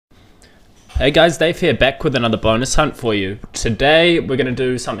Hey guys, Dave here, back with another bonus hunt for you. Today we're going to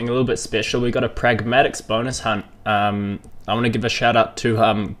do something a little bit special. We got a Pragmatics bonus hunt. I want to give a shout out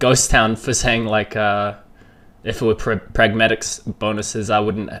to Ghost Town for saying like if it were Pragmatics bonuses, I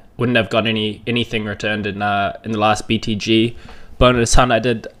wouldn't have got anything returned in the last BTG bonus hunt I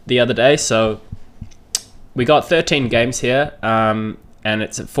did the other day. So we got 13 games here, and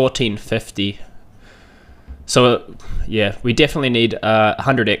it's at 1450. So yeah, we definitely need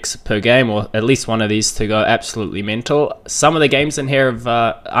 100x per game, or at least one of these to go absolutely mental. Some of the games in here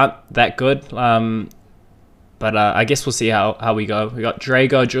aren't that good, but I guess we'll see how we go. We got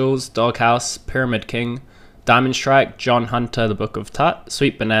Drago, Jules, Doghouse, Pyramid King, Diamond Strike, John Hunter, the Book of Tut,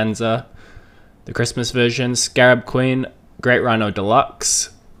 Sweet Bonanza, the Christmas version, Scarab Queen, Great Rhino Deluxe,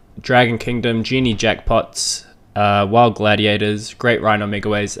 Dragon Kingdom, Genie Jackpots, Wild Gladiators, Great Rhino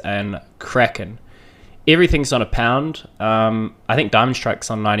Megaways, and Kraken. Everything's on a pound. I think Diamond Strike's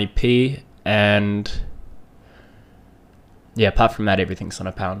on 90p, and yeah, apart from that, everything's on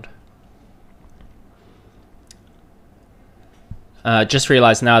a pound. Just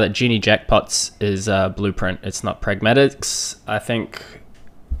realized now that Genie Jackpots is Blueprint. It's not Pragmatics. I think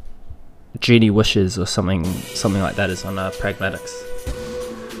Genie Wishes or something like that is on Pragmatics.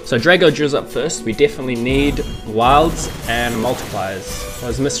 So Drago Jules up first. We definitely need wilds and multipliers.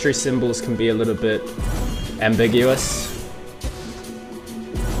 Those mystery symbols can be a little bit ambiguous.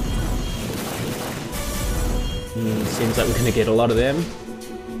 Seems like we're going to get a lot of them.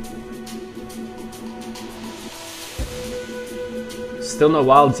 Still no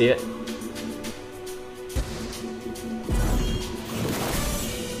wilds yet.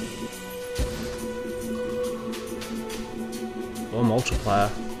 Or multiplier.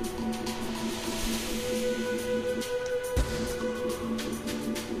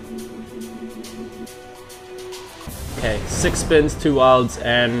 Okay, 6 spins, 2 wilds,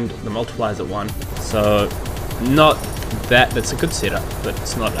 and the multiplier's at 1. So that's a good setup, but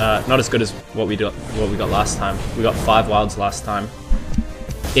it's not as good as what we got last time. We got 5 wilds last time.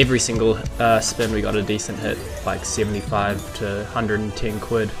 Every single spin we got a decent hit, like 75 to 110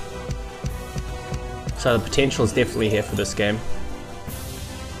 quid. So the potential is definitely here for this game.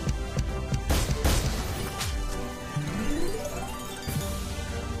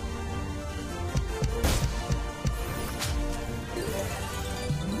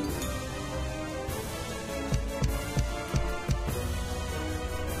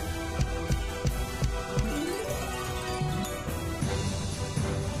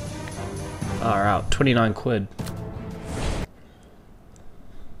 Far out, 29 quid.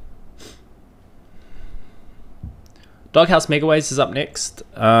 Doghouse Megaways is up next.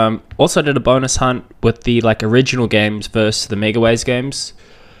 Also did a bonus hunt with the original games versus the Megaways games.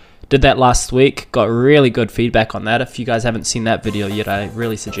 Did that last week. Got really good feedback on that. If you guys haven't seen that video yet, I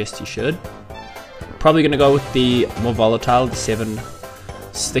really suggest you should. Probably going to go with the more volatile, the 7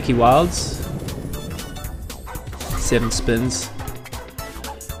 sticky wilds. 7 spins.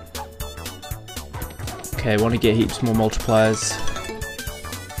 Okay, want to get heaps more multipliers.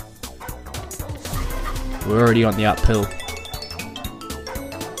 We're already on the uphill.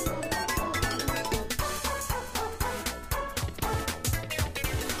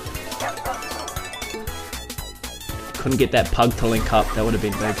 Couldn't get that pug to link up, that would have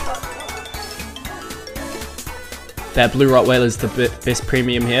been big. That blue Rottweiler is the best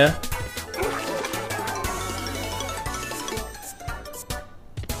premium here.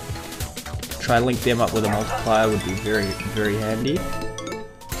 Try to link them up with a multiplier would be very, very handy.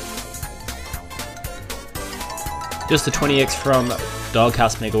 Just a 20x from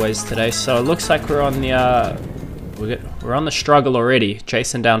Doghouse Megaways today, so it looks like we're on the struggle already,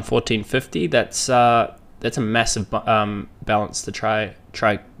 chasing down 1450. That's a massive balance to try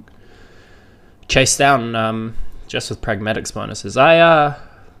chase down just with Pragmatics bonuses. I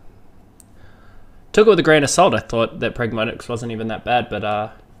took it with a grain of salt. I thought that Pragmatics wasn't even that bad,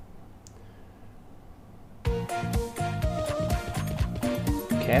 but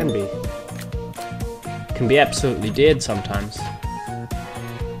can be absolutely dead sometimes.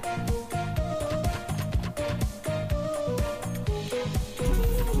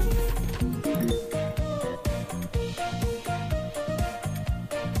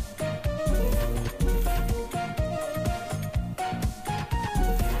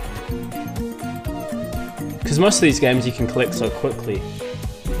 Because most of these games you can collect so quickly.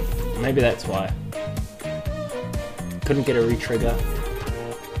 Maybe that's why. Couldn't get a re-trigger.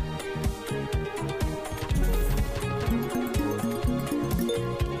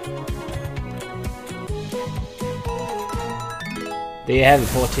 There you have it,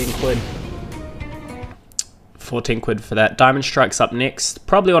 14 quid. 14 quid for that. Diamond Strike's up next.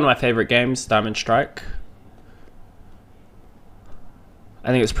 Probably one of my favorite games, Diamond Strike. I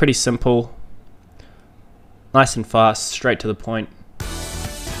think it's pretty simple. Nice and fast, straight to the point.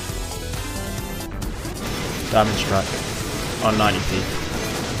 Diamond Strike on 90p.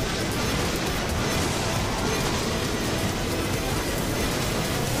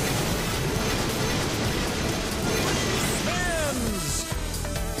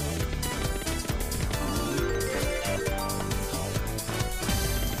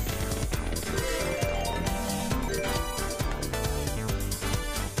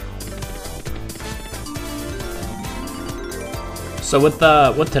 So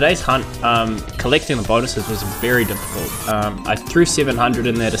with today's hunt, collecting the bonuses was very difficult. I threw 700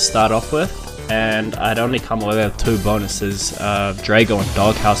 in there to start off with, and I'd only come away with 2 bonuses, Drago and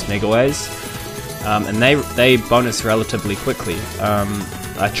Doghouse Megaways, and they bonus relatively quickly.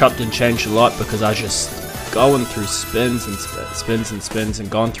 I chopped and changed a lot because I was just going through spins and spins and spins and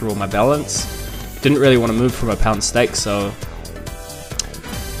going through all my balance. Didn't really want to move from a pound stake, so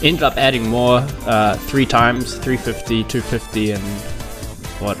ended up adding more 3 times, 350, 250, and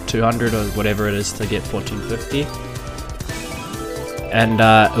what, 200 or whatever it is to get 1450. And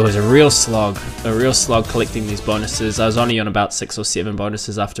it was a real slog collecting these bonuses. I was only on about 6 or 7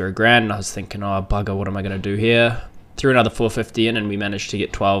 bonuses after a grand, and I was thinking, oh bugger, what am I going to do here? Threw another 450 in, and we managed to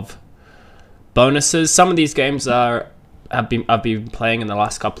get 12 bonuses. Some of these games I've been playing in the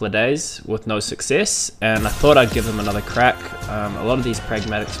last couple of days with no success, and I thought I'd give them another crack. A lot of these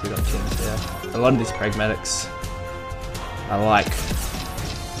pragmatics, we got gems there. A lot of these pragmatics I like.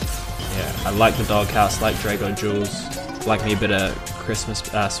 Yeah, I like the Doghouse, like Drago Jewels, like me a bit of Christmas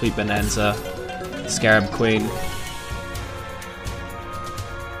Sweet Bonanza, Scarab Queen.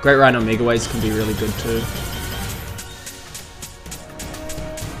 Great Rhino Megaways can be really good too.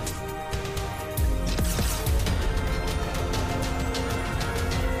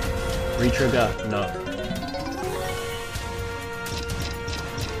 Retrigger? No.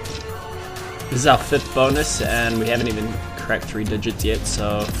 This is our 5th bonus, and we haven't even cracked 3 digits yet,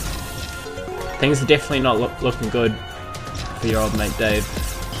 so things are definitely not looking good for your old mate Dave.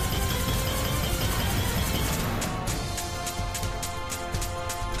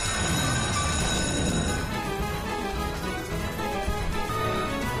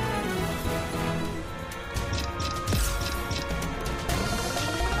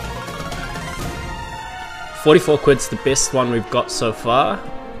 $44 quid's the best one we've got so far,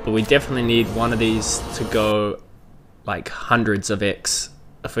 but we definitely need one of these to go like hundreds of X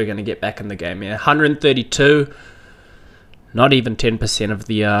if we're going to get back in the game. Yeah, 132, not even 10% of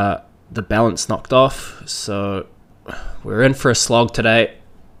the balance knocked off, so we're in for a slog today.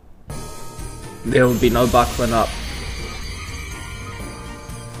 There will be no buckling up.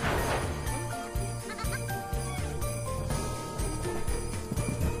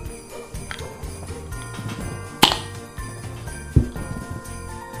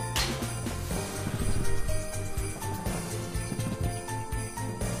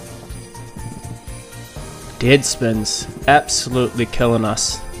 Dead spins, absolutely killing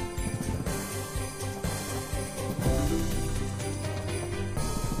us.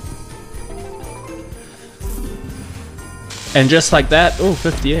 And just like that, oh,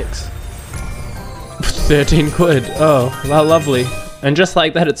 50x. 13 quid, oh, how lovely. And just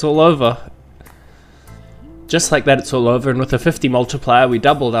like that, it's all over. Just like that, it's all over. And with a 50 multiplier, we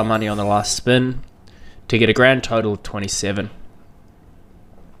doubled our money on the last spin to get a grand total of 27.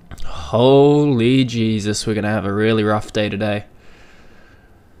 Holy Jesus, we're going to have a really rough day today.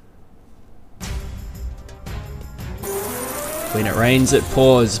 When it rains, it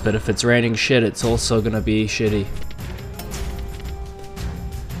pours, but if it's raining shit, it's also going to be shitty.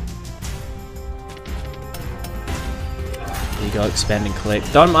 There you go, expand and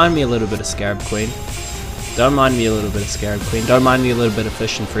collect. Don't mind me a little bit of Scarab Queen. Don't mind me a little bit of Scarab Queen. Don't mind me a little bit of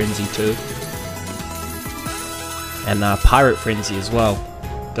Fish and Frenzy too. And Pirate Frenzy as well.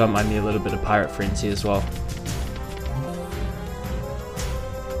 Don't mind me a little bit of Pirate Frenzy as well.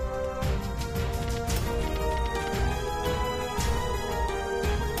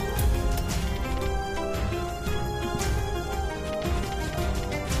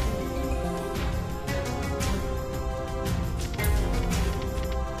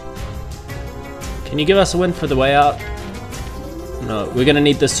 Can you give us a win for the way out? No, we're gonna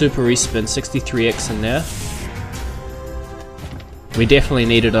need the super respin, 63x in there. We definitely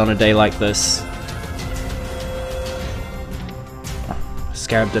need it on a day like this.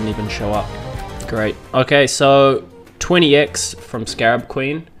 Scarab didn't even show up. Great. Okay, so 20x from Scarab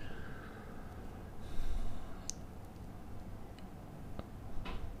Queen.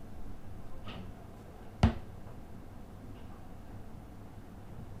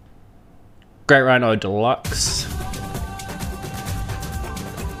 Great Rhino Deluxe.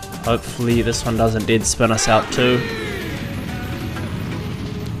 Hopefully this one doesn't dead spin us out too.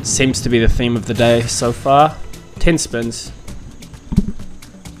 Seems to be the theme of the day so far. 10 spins.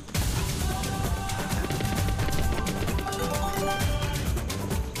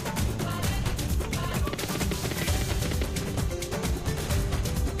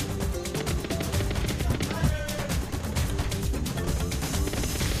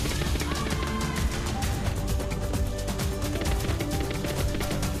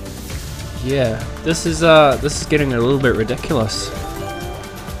 Yeah, this is getting a little bit ridiculous.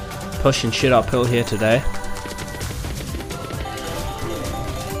 Pushing shit uphill here today.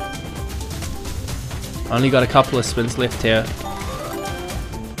 Only got a couple of spins left here.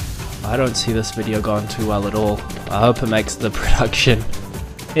 I don't see this video going too well at all. I hope it makes the production.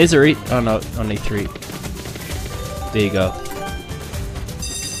 Here's a oh no, only 3. There you go.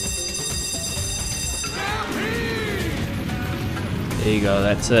 There you go,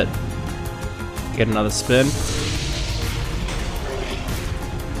 that's it. Get another spin.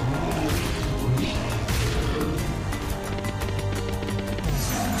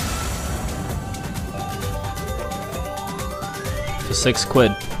 For 6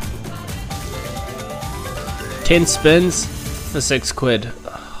 quid. 10 spins for 6 quid.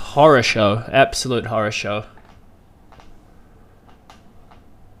 Horror show. Absolute horror show.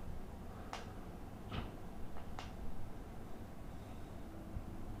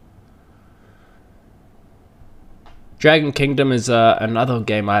 Dragon Kingdom is another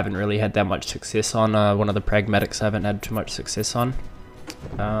game I haven't really had that much success on. One of the pragmatics I haven't had too much success on.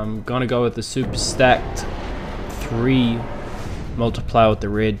 I'm gonna go with the super stacked 3 multiplier with the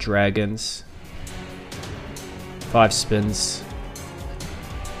red dragons. 5 spins.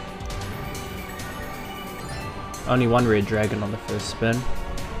 Only 1 red dragon on the first spin.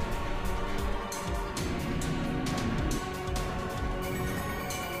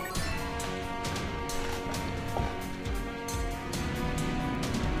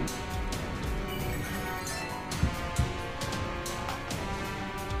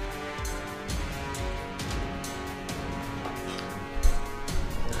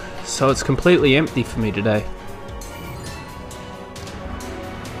 So it's completely empty for me today.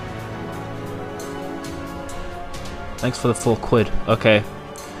 Thanks for the 4 quid. Okay.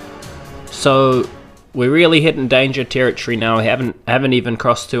 So we're really hitting danger territory now. We haven't even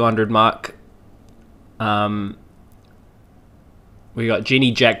crossed 200 mark. We got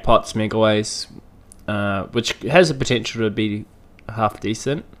Genie Jackpots Megaways, which has the potential to be half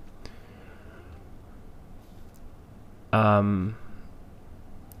decent.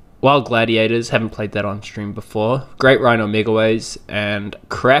 Wild Gladiators, haven't played that on stream before. Great Rhino Megaways and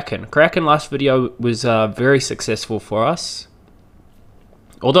Kraken. Kraken last video was very successful for us.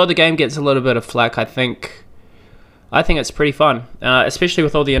 Although the game gets a little bit of flack, I think it's pretty fun, especially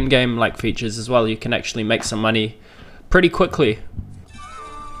with all the in-game like features as well. You can actually make some money pretty quickly,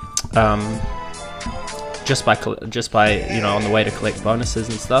 just by you know, on the way to collect bonuses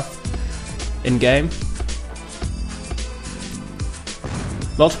and stuff in game.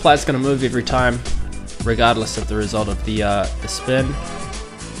 Multiplier is going to move every time, regardless of the result of the spin.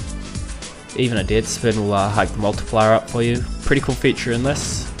 Even a dead spin will hike the multiplier up for you. Pretty cool feature in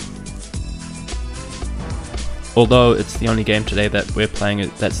this. Although it's the only game today that we're playing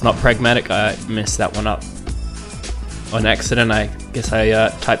that's not pragmatic, I messed that one up on accident. I guess I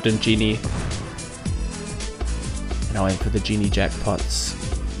typed in Genie, and I went for the Genie Jackpots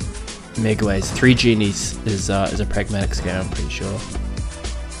Megaways. 3 Genies is a pragmatics game, I'm pretty sure.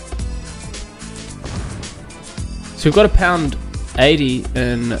 So we've got £1.80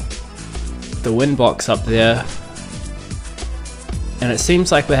 in the win box up there, and it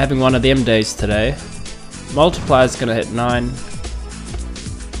seems like we're having one of them days today. Multiplier's gonna hit 9. I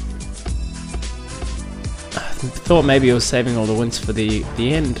thought maybe it was saving all the wins for the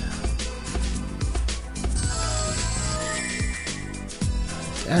end.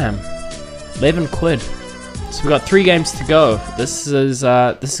 Damn, 11 quid. So we've got 3 games to go. This is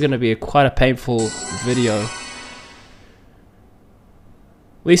gonna be quite a painful video.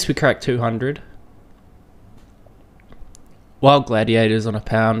 At least we cracked 200. Wild Gladiators on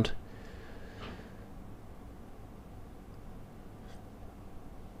 £1.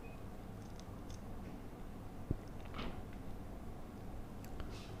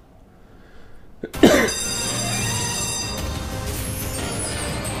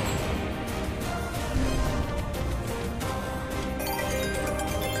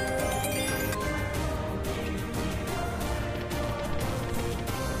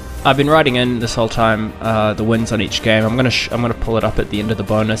 I've been writing in this whole time the wins on each game. I'm gonna pull it up at the end of the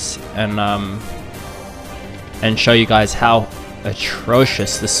bonus and show you guys how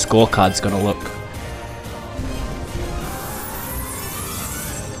atrocious this scorecard's gonna look.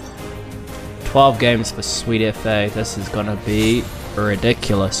 12 games for Sweet FA. This is gonna be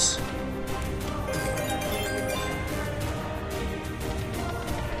ridiculous.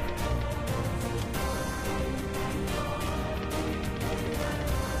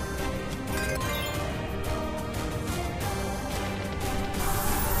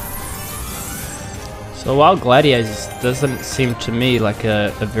 So while Gladiators doesn't seem to me like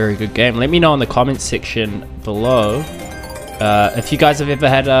a very good game, let me know in the comments section below if you guys have ever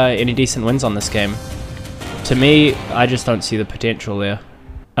had any decent wins on this game. To me, I just don't see the potential there.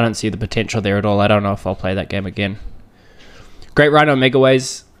 I don't see the potential there at all. I don't know if I'll play that game again. Great Rhino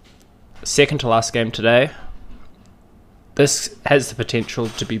Megaways, second to last game today. This has the potential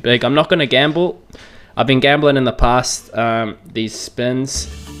to be big. I'm not going to gamble. I've been gambling in the past, these spins,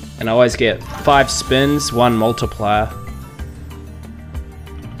 and I always get 5 spins, 1 multiplier.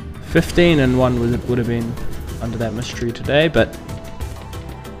 15 and 1 would have been under that mystery today, but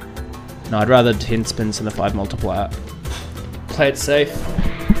no, I'd rather 10 spins than a 5 multiplier. Play it safe.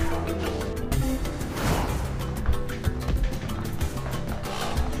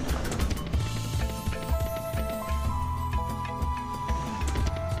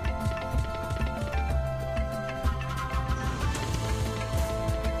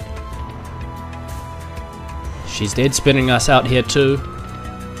 She's dead spinning us out here too.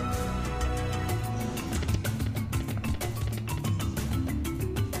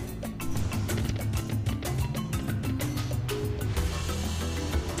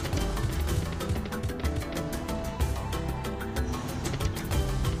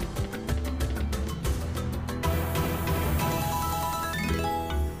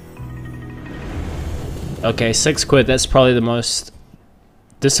 Okay, 6 quid, that's probably the most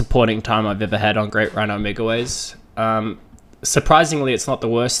disappointing time I've ever had on Great Rhino Megaways. Surprisingly, it's not the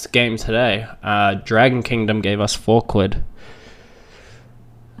worst game today. Dragon Kingdom gave us 4 quid.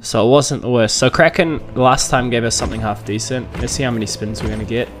 So it wasn't the worst. So Kraken last time gave us something half decent. Let's see how many spins we're going to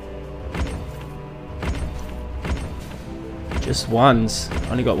get. Just ones.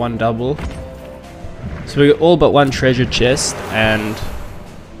 Only got 1 double. So we got all but 1 treasure chest and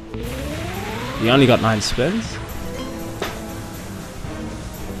we only got 9 spins.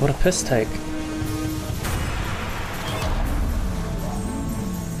 What a piss take.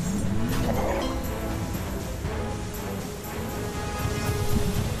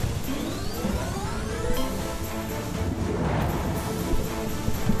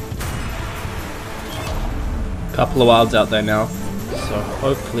 Couple of wilds out there now, so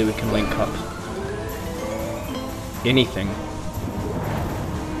hopefully we can link up anything.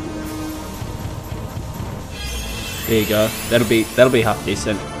 There you go. That'll be half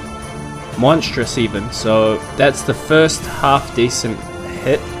decent. Monstrous even. So that's the first half decent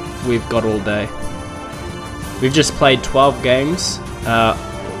hit we've got all day. We've just played 12 games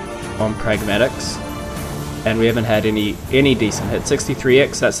on Pragmatics, and we haven't had any decent hit.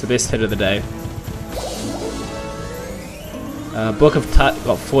 63x. That's the best hit of the day. Book of Tut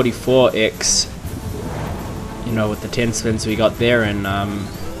got 44x. You know, with the 10 spins we got there, and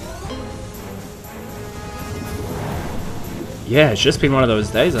yeah, it's just been one of those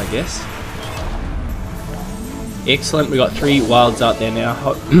days, I guess. Excellent. We got 3 wilds out there now.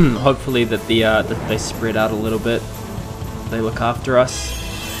 Hopefully that that they spread out a little bit. They look after us.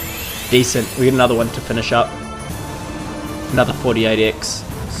 Decent. We get another one to finish up. Another 48x.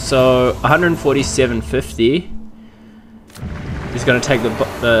 So 147.50 is going to take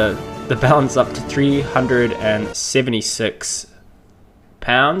the balance up to £376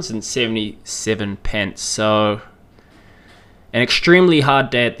 and 77 pence. So an extremely hard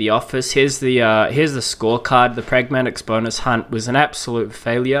day at the office. Here's the scorecard. The Pragmatics bonus hunt was an absolute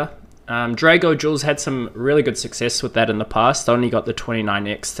failure. Drago Jules had some really good success with that in the past. Only got the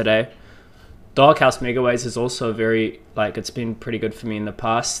 29x today. Doghouse Megaways is also very, it's been pretty good for me in the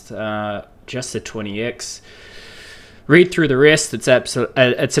past. Just the 20x. Read through the rest. It's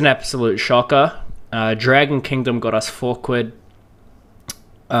an absolute shocker. Dragon Kingdom got us 4 quid.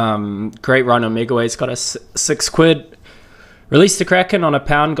 Great Rhino Megaways got us 6 quid. Release the Kraken on a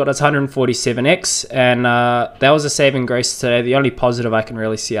pound got us 147x, and that was a saving grace today. The only positive I can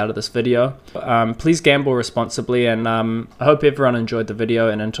really see out of this video. Please gamble responsibly, and I hope everyone enjoyed the video,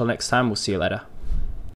 and until next time, we'll see you later.